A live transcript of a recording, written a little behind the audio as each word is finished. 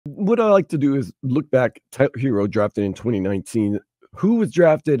what I like to do is look back. Herro drafted in 2019. Who was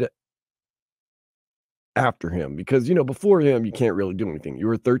drafted after him? Because, before him, you can't really do anything. You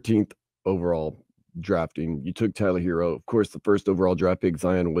were 13th overall drafting. You took Tyler Herro. Of course, the first overall draft pick,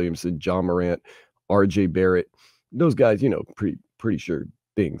 Zion Williamson, John Morant, R.J. Barrett. Those guys, pretty sure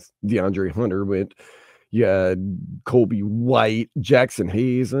things. DeAndre Hunter went. You had Colby White, Jackson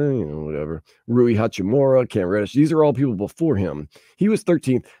Hayes, whatever. Rui Hachimura, Cam Reddish. These are all people before him. He was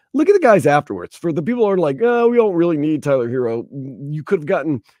 13th. Look at the guys afterwards. For the people who are like, oh, we don't really need Tyler Herro. You could have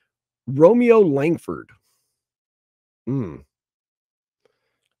gotten Romeo Langford. Who?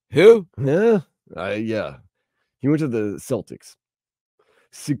 Yeah. Yeah. He went to the Celtics.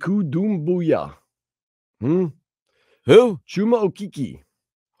 Sekou Doumbouya. Who? Chuma Okeke.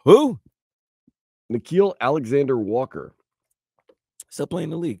 Who? Nikhil Alexander Walker. Still playing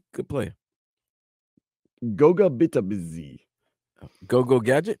the league. Good player. Goga Bitabizi. Go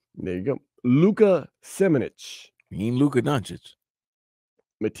Gadget. There you go. Luka Semenic. He ain't Luka Doncic.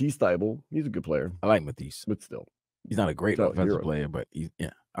 Matisse Thybulle. He's a good player. I like Matisse. But still. He's not a great offensive player, but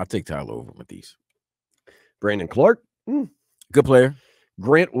I'll take Tyler over Matisse. Brandon Clark. Good player.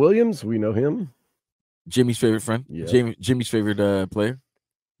 Grant Williams. We know him. Jimmy's favorite friend. Yeah. Jimmy's favorite player.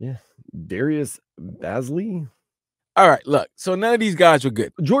 Yeah. Darius Bazley. All right, look. So none of these guys were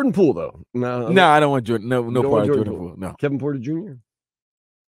good. Jordan Poole, though. No, I don't want Jordan. No part of Jordan Poole. No. Kevin Porter Jr.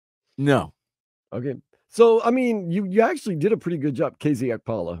 No. Okay. So, I mean, you actually did a pretty good job. KZ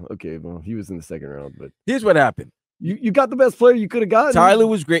Akpala. Okay, well, he was in the second round, but here's what happened. You got the best player you could have gotten. Tyler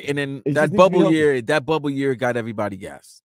was great, and then that bubble year got everybody gassed.